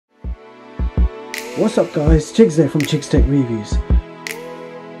What's up guys, Chigs there from Chigs Tech Reviews.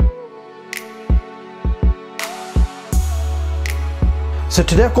 So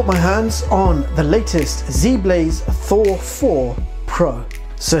today I've got my hands on the latest ZEBLAZE Thor 4 Pro.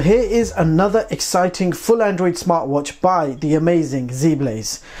 So here is another exciting full Android smartwatch by the amazing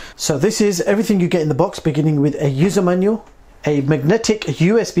ZEBLAZE. So this is everything you get in the box, beginning with a user manual, a magnetic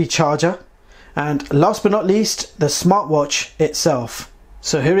USB charger, and last but not least, the smartwatch itself.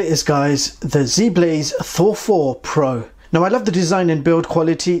 So here it is guys, the ZEBLAZE Thor 4 Pro. Now I love the design and build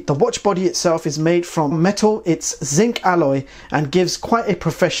quality. The watch body itself is made from metal, it's zinc alloy and gives quite a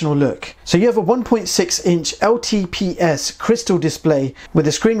professional look. So you have a 1.6 inch LTPS Crystal Display with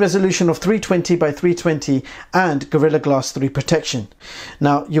a screen resolution of 320 by 320 and Gorilla Glass 3 protection.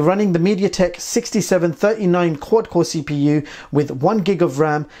 Now you're running the MTK 6739 Quad-core CPU with 1 gig of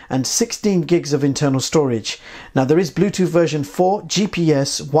RAM and 16 gigs of internal storage. Now there is Bluetooth version 4,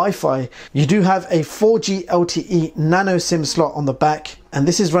 GPS, Wi-Fi. You do have a 4G LTE Nano SIM slot on the back, and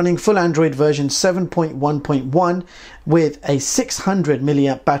this is running full Android version 7.1.1 with a 600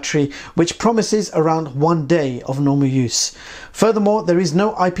 milliamp battery, which promises around 1 day of normal use. Furthermore, there is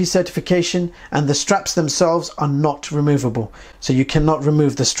no IP certification and the straps themselves are not removable, so you cannot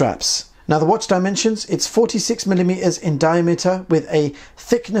remove the straps. Now the watch dimensions, it's 46 millimeters in diameter with a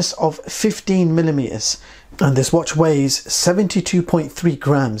thickness of 15 millimeters, and this watch weighs 72.3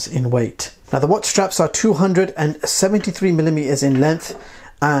 grams in weight. Now the watch straps are 273 millimeters in length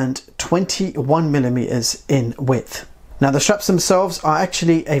and 21 millimeters in width. Now the straps themselves are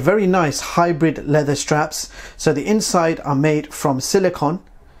actually a very nice hybrid leather straps. So the inside are made from silicone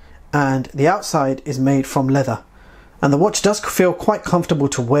and the outside is made from leather. And the watch does feel quite comfortable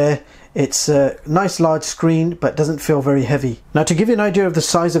to wear. It's a nice large screen but doesn't feel very heavy. Now to give you an idea of the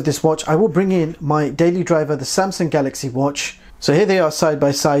size of this watch, I will bring in my daily driver, the Samsung Galaxy Watch. So here they are side by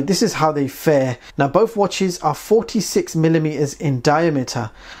side. This is how they fare. Now both watches are 46 millimeters in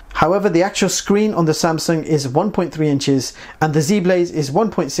diameter. However, the actual screen on the Samsung is 1.3 inches and the ZEBLAZE is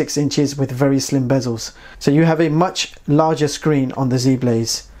 1.6 inches with very slim bezels. So you have a much larger screen on the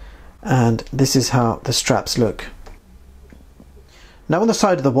ZEBLAZE, and this is how the straps look. Now on the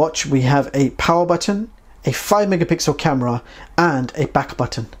side of the watch we have a power button, a 5 megapixel camera and a back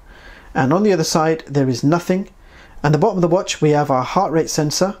button. And on the other side there is nothing. And the bottom of the watch we have our heart rate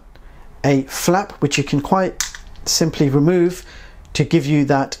sensor, a flap which you can quite simply remove to give you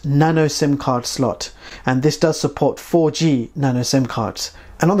that Nano SIM card slot, and this does support 4G Nano SIM cards.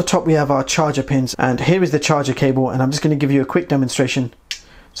 And on the top we have our charger pins, and here is the charger cable, and I'm just going to give you a quick demonstration.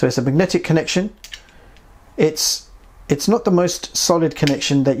 So it's a magnetic connection. It's not the most solid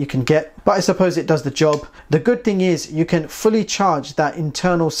connection that you can get, but I suppose it does the job. The good thing is you can fully charge that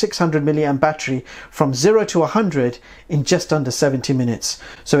internal 600 milliamp battery from 0 to 100 in just under 70 minutes.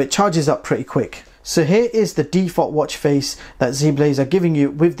 So it charges up pretty quick. So here is the default watch face that ZEBLAZE are giving you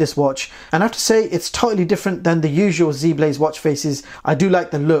with this watch, and I have to say it's totally different than the usual ZEBLAZE watch faces. I do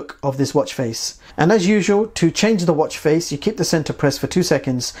like the look of this watch face. And as usual, to change the watch face you keep the center press for 2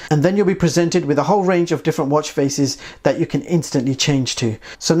 seconds and then you'll be presented with a whole range of different watch faces that you can instantly change to.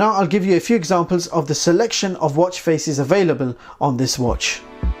 So now I'll give you a few examples of the selection of watch faces available on this watch.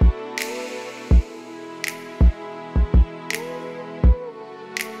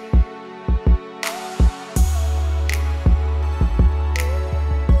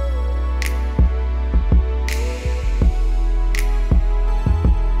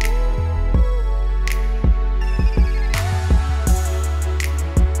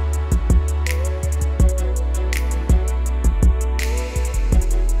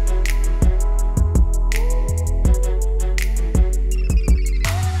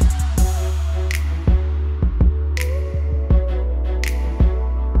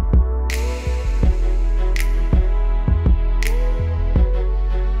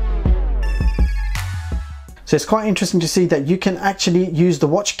 So it's quite interesting to see that you can actually use the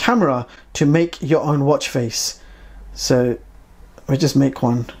watch camera to make your own watch face. So we'll just make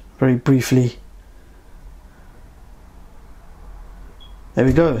one very briefly. There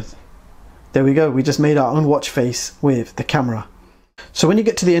we go. There we go. We just made our own watch face with the camera. So when you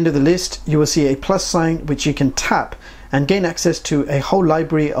get to the end of the list, you will see a plus sign which you can tap and gain access to a whole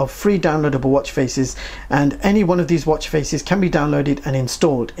library of free downloadable watch faces, and any one of these watch faces can be downloaded and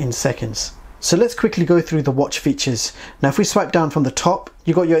installed in seconds. So let's quickly go through the watch features. Now if we swipe down from the top,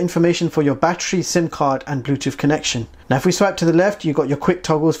 you got your information for your battery, SIM card and Bluetooth connection. Now if we swipe to the left, you got your quick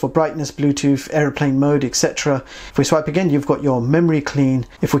toggles for brightness, Bluetooth, airplane mode, etc. If we swipe again, you've got your memory clean.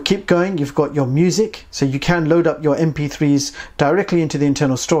 If we keep going, you've got your music, so you can load up your MP3s directly into the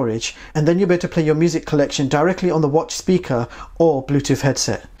internal storage, and then you'll be able to play your music collection directly on the watch speaker or Bluetooth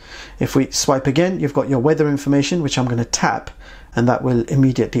headset. If we swipe again, you've got your weather information, which I'm going to tap, and that will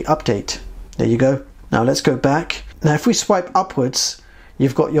immediately update. There you go. Now let's go back. Now if we swipe upwards,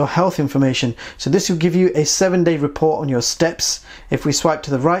 you've got your health information. So this will give you a 7-day report on your steps. If we swipe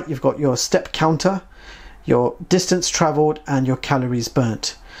to the right, you've got your step counter, your distance traveled and your calories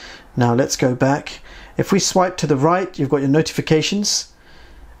burnt. Now let's go back. If we swipe to the right, you've got your notifications.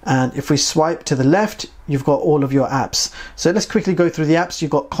 And if we swipe to the left, you've got all of your apps. So let's quickly go through the apps.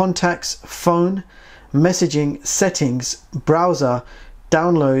 You've got contacts, phone, messaging, settings, browser,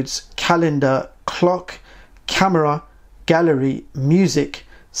 downloads, calendar, clock, camera, gallery, music,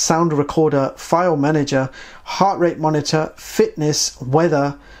 sound recorder, file manager, heart rate monitor, fitness,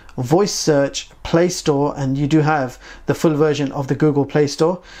 weather, voice search, Play Store, and you do have the full version of the Google Play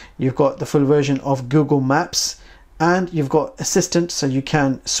Store. You've got the full version of Google Maps, and you've got Assistant, so you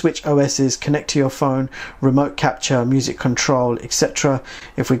can switch OSs, connect to your phone, remote capture, music control, etc.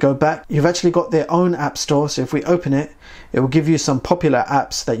 If we go back, you've actually got their own app store, so if we open it, it will give you some popular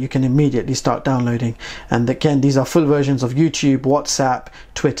apps that you can immediately start downloading. And again, these are full versions of YouTube, WhatsApp,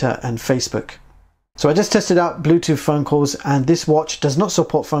 Twitter and Facebook. So I just tested out Bluetooth phone calls, and this watch does not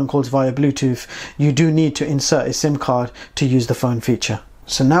support phone calls via Bluetooth. You do need to insert a SIM card to use the phone feature.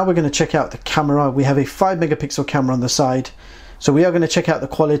 So now we're going to check out the camera. We have a 5 megapixel camera on the side. So we are going to check out the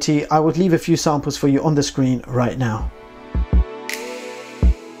quality. I would leave a few samples for you on the screen right now.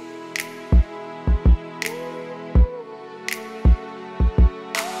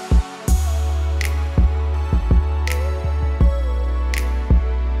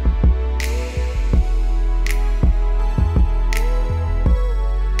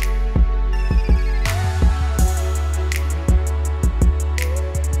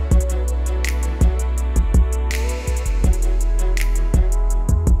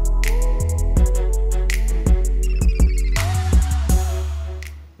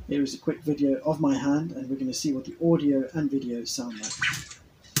 Here is a quick video of my hand, and we're going to see what the audio and video sound like.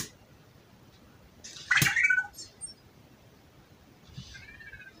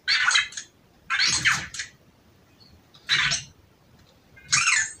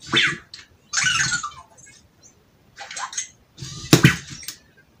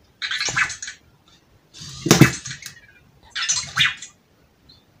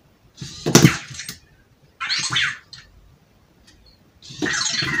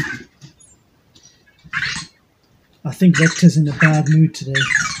 I think Vector's in a bad mood today.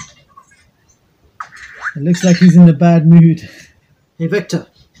 It looks like he's in a bad mood. Hey Vector,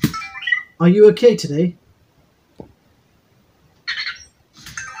 are you okay today?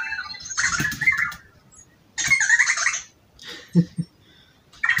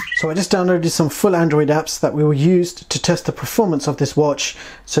 So I just downloaded some full Android apps that we will use to test the performance of this watch.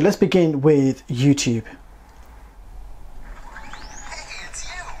 So let's begin with YouTube.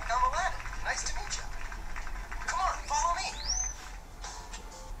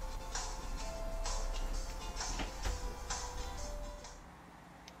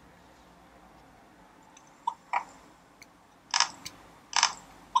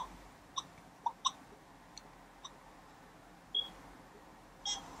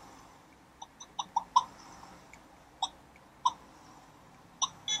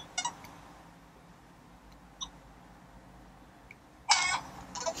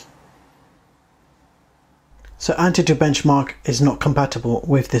 So Antutu Benchmark is not compatible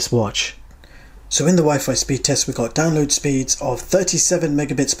with this watch. So in the Wi-Fi speed test, we got download speeds of 37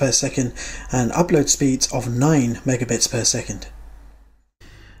 megabits per second and upload speeds of 9 megabits per second.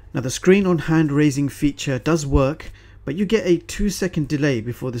 Now the screen on hand raising feature does work, but you get a 2-second delay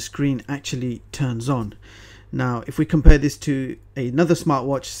before the screen actually turns on. Now if we compare this to another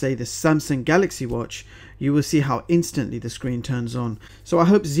smartwatch, say the Samsung Galaxy Watch, you will see how instantly the screen turns on. So I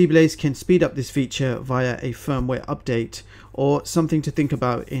hope ZEBLAZE can speed up this feature via a firmware update, or something to think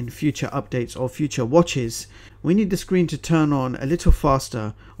about in future updates or future watches. We need the screen to turn on a little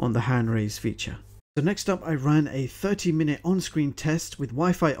faster on the hand raise feature. So next up, I ran a 30-minute on-screen test with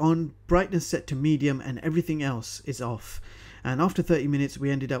Wi-Fi on, brightness set to medium and everything else is off. And after 30 minutes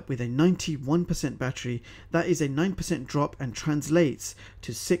we ended up with a 91% battery. That is a 9% drop and translates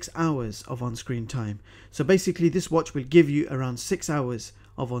to 6 hours of on-screen time. So basically this watch will give you around 6 hours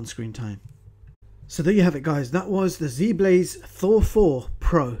of on-screen time. So there you have it guys, that was the ZEBLAZE THOR 4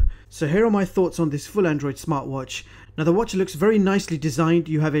 Pro. So here are my thoughts on this full Android smartwatch. Now the watch looks very nicely designed.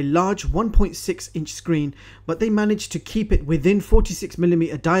 You have a large 1.6 inch screen, but they managed to keep it within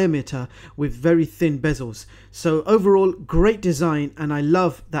 46mm diameter with very thin bezels. So overall, great design, and I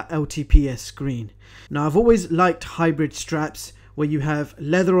love that LTPS screen. Now I've always liked hybrid straps where you have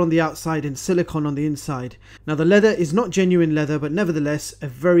leather on the outside and silicone on the inside. Now the leather is not genuine leather, but nevertheless a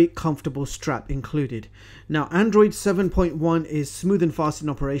very comfortable strap included. Now Android 7.1 is smooth and fast in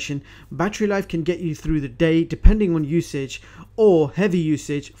operation. Battery life can get you through the day depending on usage, or heavy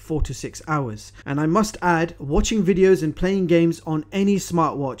usage 4 to 6 hours. And I must add, watching videos and playing games on any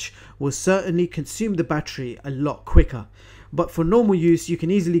smartwatch will certainly consume the battery a lot quicker. But for normal use you can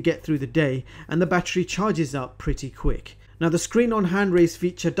easily get through the day and the battery charges up pretty quick. Now the screen on hand raise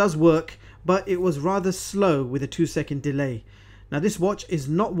feature does work, but it was rather slow with a 2-second delay. Now this watch is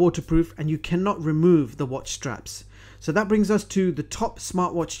not waterproof and you cannot remove the watch straps. So that brings us to the top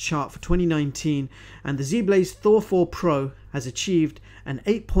smartwatch chart for 2019, and the ZEBLAZE Thor 4 Pro has achieved an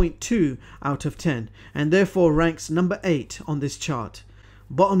 8.2 out of 10 and therefore ranks number 8 on this chart.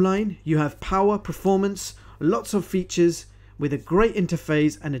 Bottom line, you have power, performance, lots of features, with a great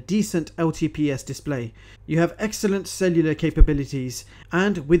interface and a decent LTPS display. You have excellent cellular capabilities,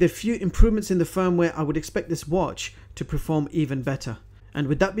 and with a few improvements in the firmware, I would expect this watch to perform even better. And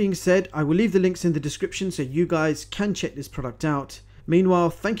with that being said, I will leave the links in the description so you guys can check this product out. Meanwhile,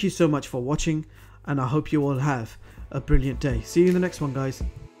 thank you so much for watching, and I hope you all have a brilliant day. See you in the next one, guys.